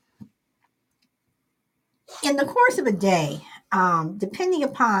 in the course of a day, depending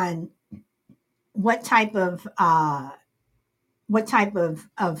upon what type of what type of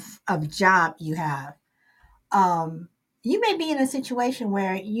job you have. You may be in a situation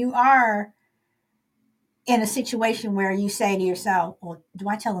where you are in a situation where you say to yourself, well, do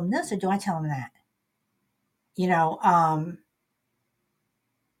I tell them this or do I tell them that? You know,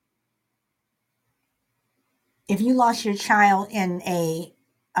 if you lost your child in a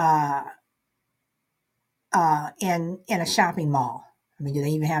uh, in a shopping mall. I mean, do they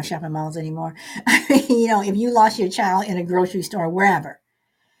even have shopping malls anymore? I mean, if you lost your child in a grocery store, wherever,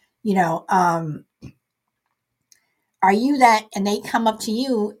 you know, are you that, and they come up to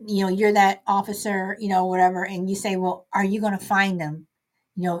you, you're that officer, whatever, and you say, well, are you going to find them?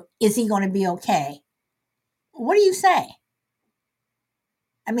 Is he going to be okay? What do you say?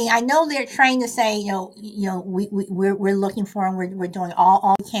 I mean, I know they're trained to say, we're looking for him. We're doing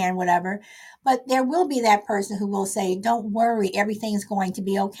all we can, whatever. But there will be that person who will say, don't worry, everything's going to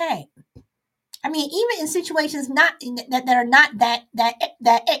be okay. I mean, even in situations not that are not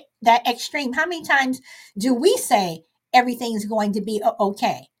that extreme, how many times do we say everything's going to be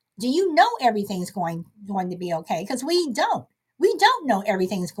okay? Do you know everything's going to be okay? Because we don't. We don't know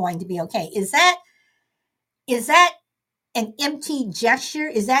everything's going to be okay. Is that an empty gesture?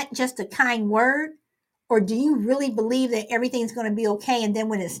 Is that just a kind word? Or do you really believe that everything's going to be okay? And then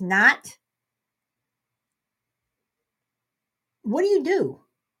when it's not, what do you do?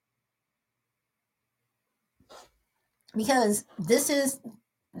 Because this is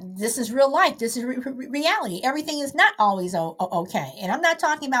real life. This is reality. Everything is not always okay. And I'm not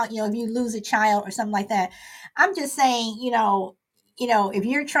talking about, if you lose a child or something like that. I'm just saying, if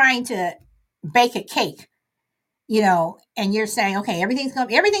you're trying to bake a cake, and you're saying, okay, everything's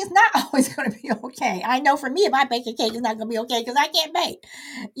not always going to be okay. I know for me, if I bake a cake, it's not going to be okay because I can't bake,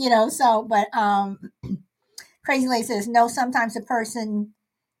 so, but, Crazy Lady says, no, sometimes a person,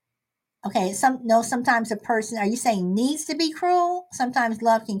 okay, sometimes a person, are you saying needs to be cruel? Sometimes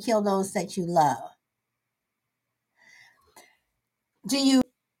love can kill those that you love.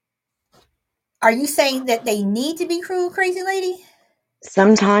 Are you saying that they need to be cruel, Crazy Lady?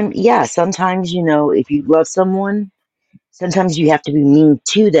 Sometimes, yeah, sometimes, if you love someone, sometimes you have to be mean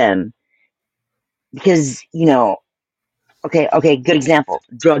to them because, okay, good example,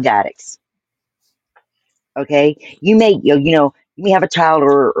 drug addicts. Okay, you may have a child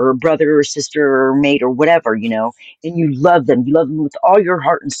or a brother or sister or mate or whatever, and you love them with all your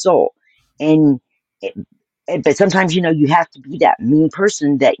heart and soul, and, it, but sometimes, you have to be that mean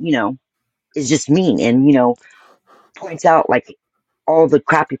person that, is just mean and, points out like all the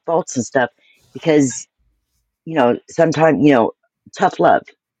crappy faults and stuff because, sometimes, tough love.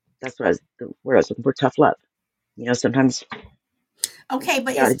 That's what the word I was looking for, tough love. Sometimes Okay,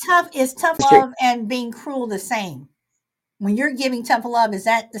 but you gotta is tough straight. love and being cruel the same? When you're giving tough love, is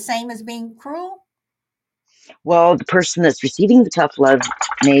that the same as being cruel? Well, the person that's receiving the tough love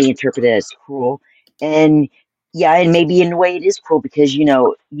may interpret it as cruel, and yeah, and maybe in a way it is cruel because you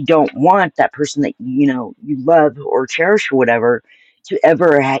don't want that person that you love or cherish or whatever to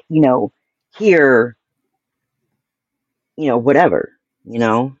ever hear whatever. You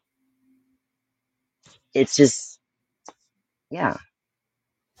know, it's just yeah.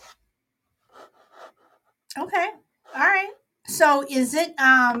 Okay. All right. So is it,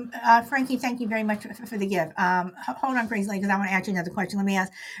 Frankie? Thank you very much for the gift. Hold on, Greensley, because I want to ask you another question. Let me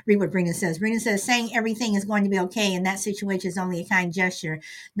read what Brina says. Brina says, saying everything is going to be okay in that situation is only a kind gesture.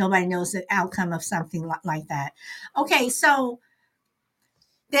 Nobody knows the outcome of something like that. Okay, so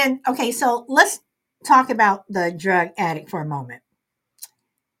let's talk about the drug addict for a moment.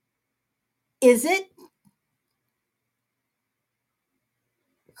 Is it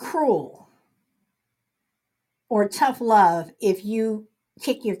cruel or tough love if you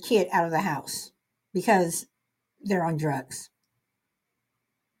kick your kid out of the house because they're on drugs?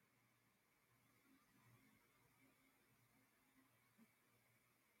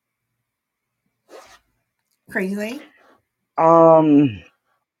 Crazy. Um.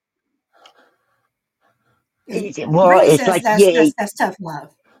 Well, Brina it's says like that's yeah, that's tough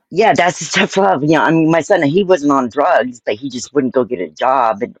love. yeah, that's the tough love. I mean, my son, he wasn't on drugs, but he just wouldn't go get a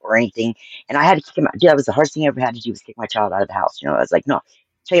job or anything. And I had to kick him out. Dude, that was the hardest thing I ever had to do was kick my child out of the house. I was like, no,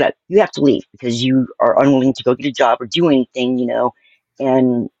 check it out. You have to leave because you are unwilling to go get a job or do anything,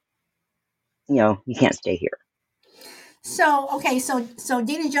 and, you can't stay here. So okay, so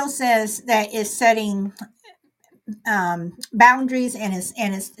Dina Joe says that is setting boundaries and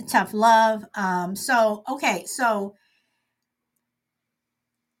it's tough love. So okay, so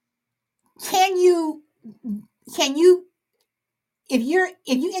can you can you if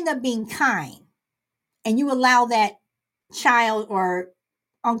you end up being kind and you allow that child or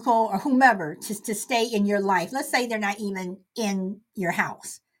uncle, or whomever to stay in your life. Let's say they're not even in your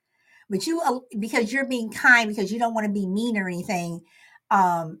house, but because you're being kind, because you don't want to be mean or anything,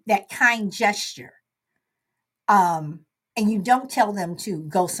 that kind gesture, and you don't tell them to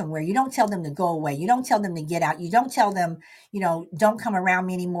go somewhere, you don't tell them to go away, you don't tell them to get out, you don't tell them, don't come around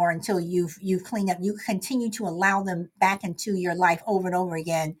me anymore until you've cleaned up, you continue to allow them back into your life over and over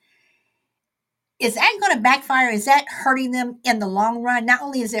again. Is that going to backfire? Is that hurting them in the long run? Not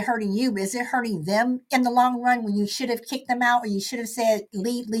only is it hurting you, but is it hurting them in the long run, when you should have kicked them out, or you should have said,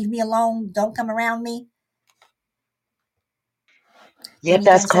 leave me alone, don't come around me? Yep, Dana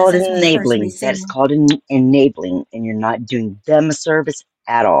that's Jones says called that's when the person enabling. That is receiving. called enabling, and you're not doing them a service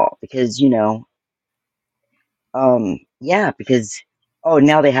at all because yeah, because oh,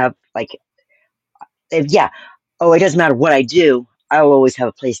 now they have like yeah, oh, it doesn't matter what I do, I'll always have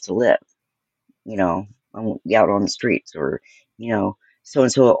a place to live. You know, I won't be out on the streets, or so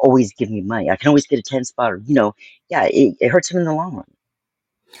and so will always give me money. I can always get a 10 spot, or yeah, it hurts them in the long run.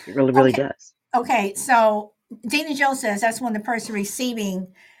 It really, really Okay. does. Okay. So Dana Jones says that's when the person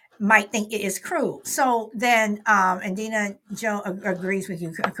receiving might think it is cruel. So then, and Dina Joe agrees with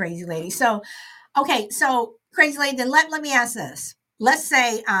you, crazy lady. So, okay. So crazy lady, then let me ask this. Let's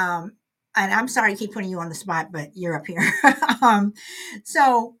say, and I'm sorry to keep putting you on the spot, but you're up here.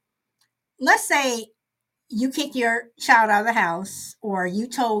 So let's say you kick your child out of the house, or you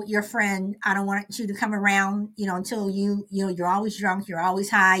told your friend, I don't want you to come around, until you're always drunk, you're always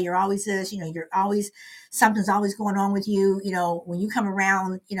high, you're always this, you're always, something's always going on with you, when you come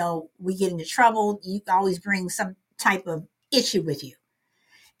around, we get into trouble, you always bring some type of issue with you,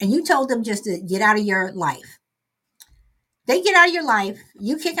 and you told them just to get out of your life. They get out of your life,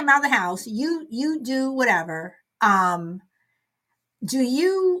 you kick them out of the house, you do whatever. Do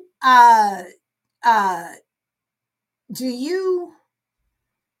you uh do you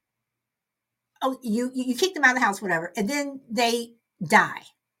oh, you kick them out of the house, whatever, and then they die.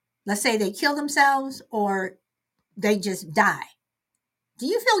 Let's say they kill themselves, or they just die. Do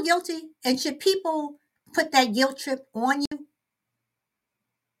you feel guilty? And should people put that guilt trip on you?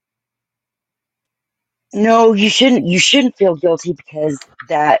 No, you shouldn't. You shouldn't feel guilty because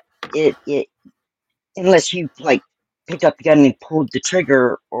that it unless you like picked up the gun and pulled the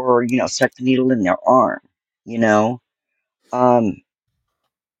trigger, or stuck the needle in their arm. You know, um,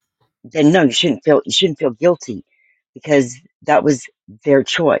 then no, you shouldn't feel guilty because that was their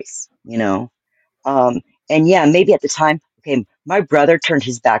choice. Um, and yeah, maybe at the time, okay, my brother turned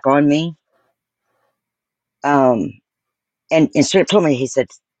his back on me, um, and straight up told me, he said,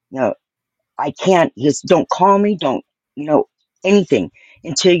 no, I can't. He goes, don't call me, don't, you know, anything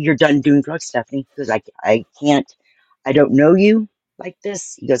until you're done doing drugs, Stephanie. He goes, I can't, I don't know you like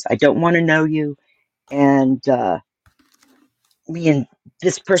this. He goes, I don't want to know you. And me and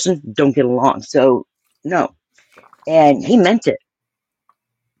this person don't get along. So, no. And he meant it.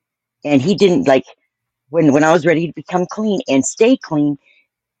 And he didn't like, when I was ready to become clean and stay clean,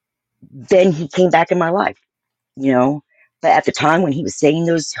 then he came back in my life, you know. But at the time when he was saying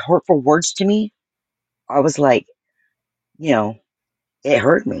those hurtful words to me, I was like, you know, it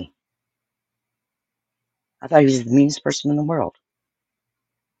hurt me. I thought he was the meanest person in the world.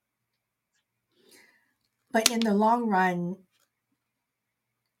 But in the long run,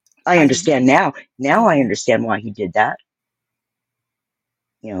 I are you? understand now. Now I Okay. understand why he did that,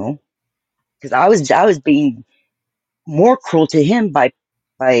 you know, because I was being more cruel to him by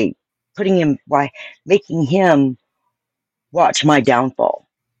putting him by making him watch my downfall.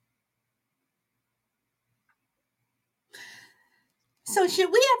 So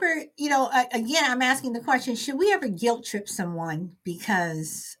should we ever, again, I'm asking the question: should we ever guilt trip someone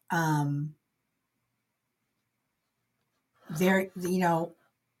because they're,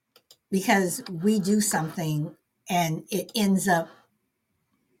 because we do something and it ends up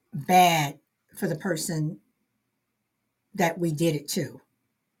bad for the person that we did it to,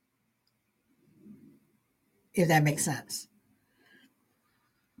 if that makes sense.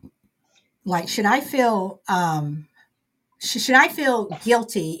 Like, should I feel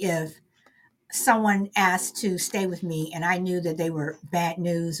guilty if someone asked to stay with me and I knew that they were bad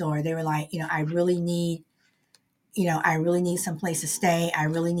news, or they were like, I really need some place to stay. I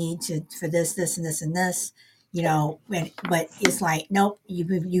really need to for this and this and this, but it's like, nope,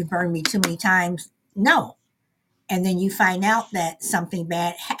 you've burned me too many times. No. And then you find out that something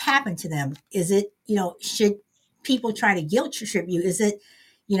bad happened to them. Is it, should people try to guilt trip you? Is it,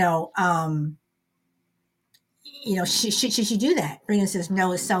 you know, um, should you do that? Brina says,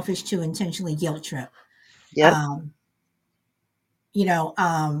 no, it's selfish to intentionally guilt trip. Yep. Um, you know,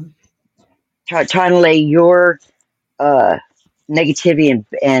 um, Trying to lay your uh negativity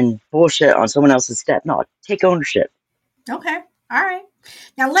and bullshit on someone else's step. No, take ownership. Okay. All right.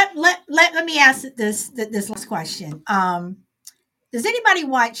 Now let me ask this last question. Does anybody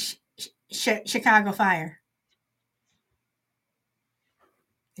watch Chicago Fire?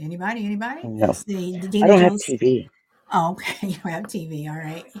 Anybody? Anybody? No, Let's see. I Dina don't have Jones. TV. Oh, okay. You don't have TV. All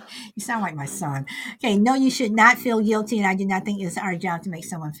right. You sound like my son. Okay. No, you should not feel guilty. And I do not think it's our job to make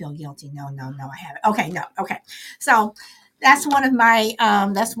someone feel guilty. No, no, no, I haven't. Okay. No. Okay. So that's one of my,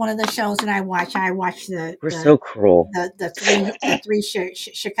 that's one of the shows that I watch. I watch We're so cruel.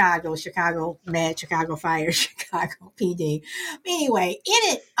 Chicago Med, Chicago Fire, Chicago PD. Anyway,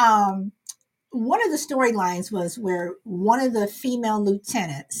 in it, one of the storylines was where one of the female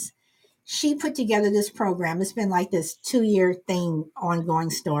lieutenants, she put together this program. It's been like this 2-year thing, ongoing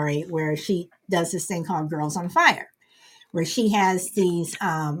story where she does this thing called Girls on Fire, where she has these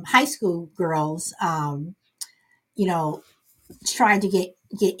high school girls, you know, trying to get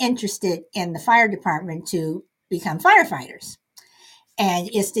interested in the fire department to become firefighters. And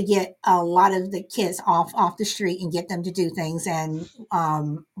it's to get a lot of the kids off the street and get them to do things. And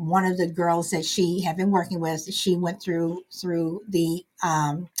one of the girls that she had been working with, she went through the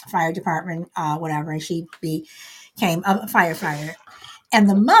fire department, whatever, and she became a firefighter. And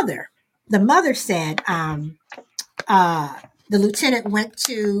the mother said, the lieutenant went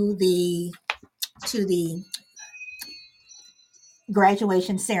to the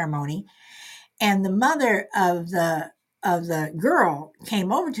graduation ceremony, and the mother of the girl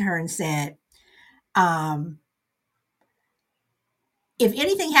came over to her and said, um, if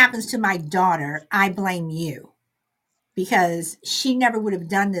anything happens to my daughter, I blame you, because she never would have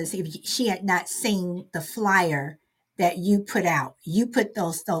done this if she had not seen the flyer that you put out. You put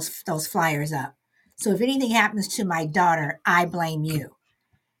those flyers up. So if anything happens to my daughter, I blame you.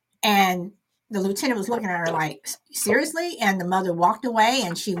 And the lieutenant was looking at her like, seriously? And the mother walked away,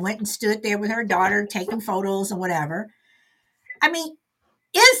 and she went and stood there with her daughter taking photos and whatever. I mean,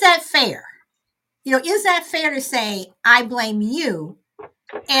 is that fair? Is that fair to say, I blame you?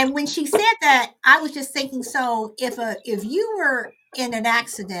 And when she said that, I was just thinking, so if you were in an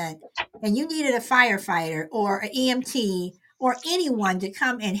accident and you needed a firefighter or an EMT or anyone to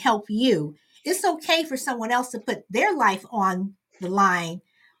come and help you, it's okay for someone else to put their life on the line,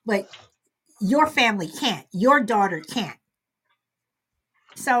 but your family can't, your daughter can't.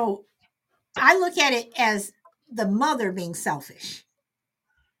 So I look at it as the mother being selfish.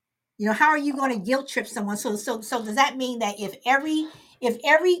 How are you going to guilt trip someone? So does that mean that if every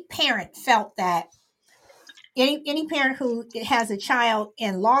parent felt that, any parent who has a child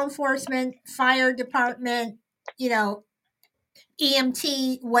in law enforcement, fire department, you know,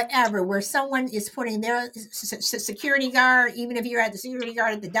 EMT, whatever, where someone is putting their security guard, even if you're at the security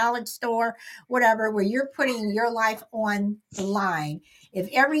guard at the dollar store, whatever, where you're putting your life on the line, if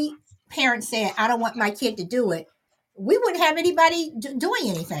every parent said, I don't want my kid to do it, we wouldn't have anybody doing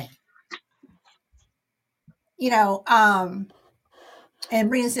anything. You know,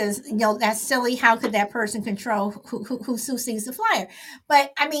 and Brina says, that's silly. How could that person control who sees the flyer?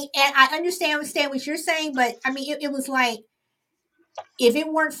 But I mean, and I understand what you're saying, but I mean, it was like, if it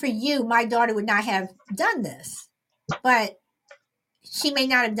weren't for you, my daughter would not have done this. But she may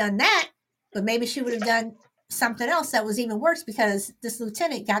not have done that, but maybe she would have done something else that was even worse, because this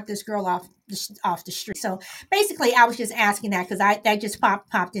lieutenant got this girl off the street. So basically, I was just asking that because that just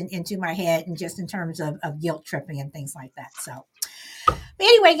popped into my head, and just in terms of guilt tripping and things like that. So. But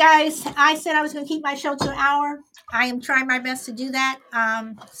anyway, guys, I said I was going to keep my show to an hour. I am trying my best to do that.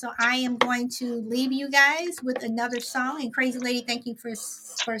 So I am going to leave you guys with another song. And Crazy Lady, thank you for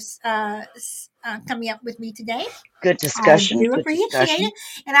coming up with me today. Good I discussion. do Good appreciate discussion. it.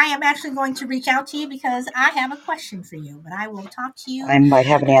 And I am actually going to reach out to you because I have a question for you. But I will talk to you. I might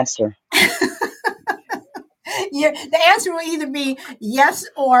have an answer. The answer will either be yes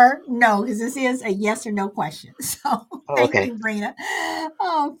or no, because this is a yes or no question. So Oh, thank okay. you, Brina.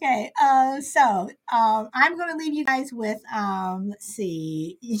 Okay. I'm going to leave you guys with, let's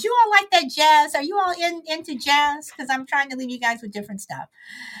see. Did you all like that jazz? Are you all into jazz? Because I'm trying to leave you guys with different stuff.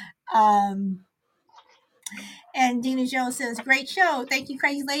 Um, and Dina Jones says, great show. Thank you,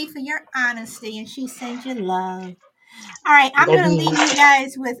 Crazy Lady, for your honesty. And she sends you love. All right, I'm Love gonna you. leave you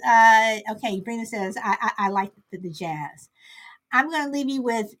guys with okay, Brina says I like the jazz. I'm gonna leave you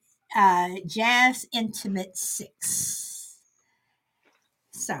with Jazz Intimate 6.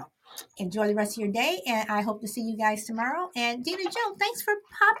 So enjoy the rest of your day, and I hope to see you guys tomorrow. And Dina Joe, thanks for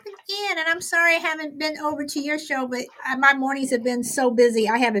popping in. And I'm sorry I haven't been over to your show, but my mornings have been so busy,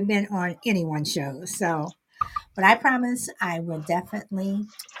 I haven't been on anyone's show. So, but I promise I will definitely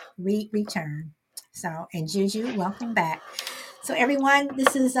return. So, and Juju, welcome back. So, everyone,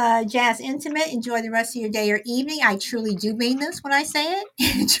 this is Jazz Intimate. Enjoy the rest of your day or evening. I truly do mean this when I say it.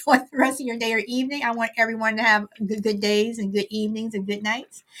 Enjoy the rest of your day or evening. I want everyone to have good days and good evenings and good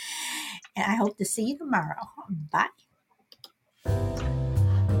nights. And I hope to see you tomorrow. Bye.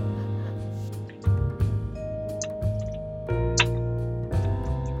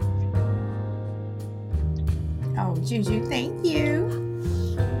 Oh, Juju, thank you.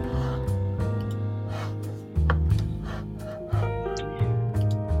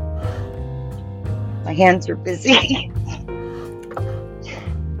 My hands are busy.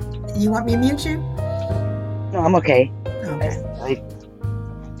 You want me to mute you? No, I'm okay. Okay.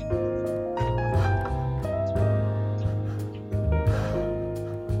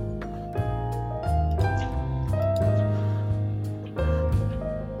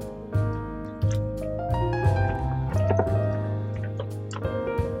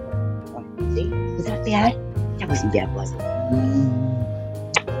 See, was that bad? That wasn't bad, was it?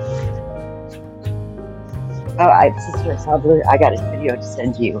 Oh, Sister Salvador, I got a video to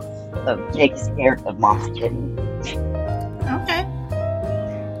send you of taking care of Mom's kitten. Okay.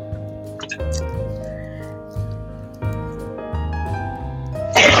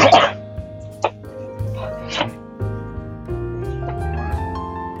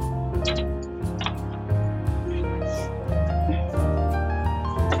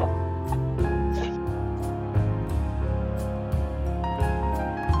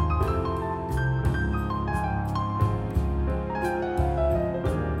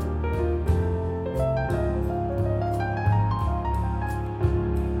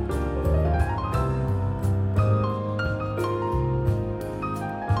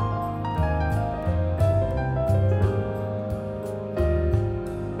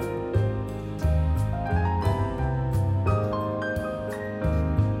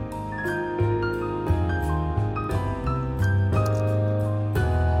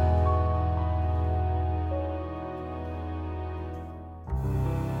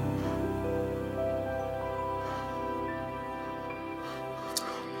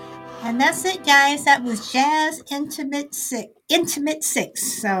 And that's it, guys. That was Jazz Intimate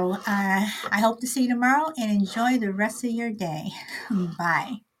Six. So I hope to see you tomorrow and enjoy the rest of your day.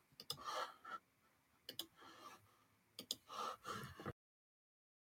 Bye.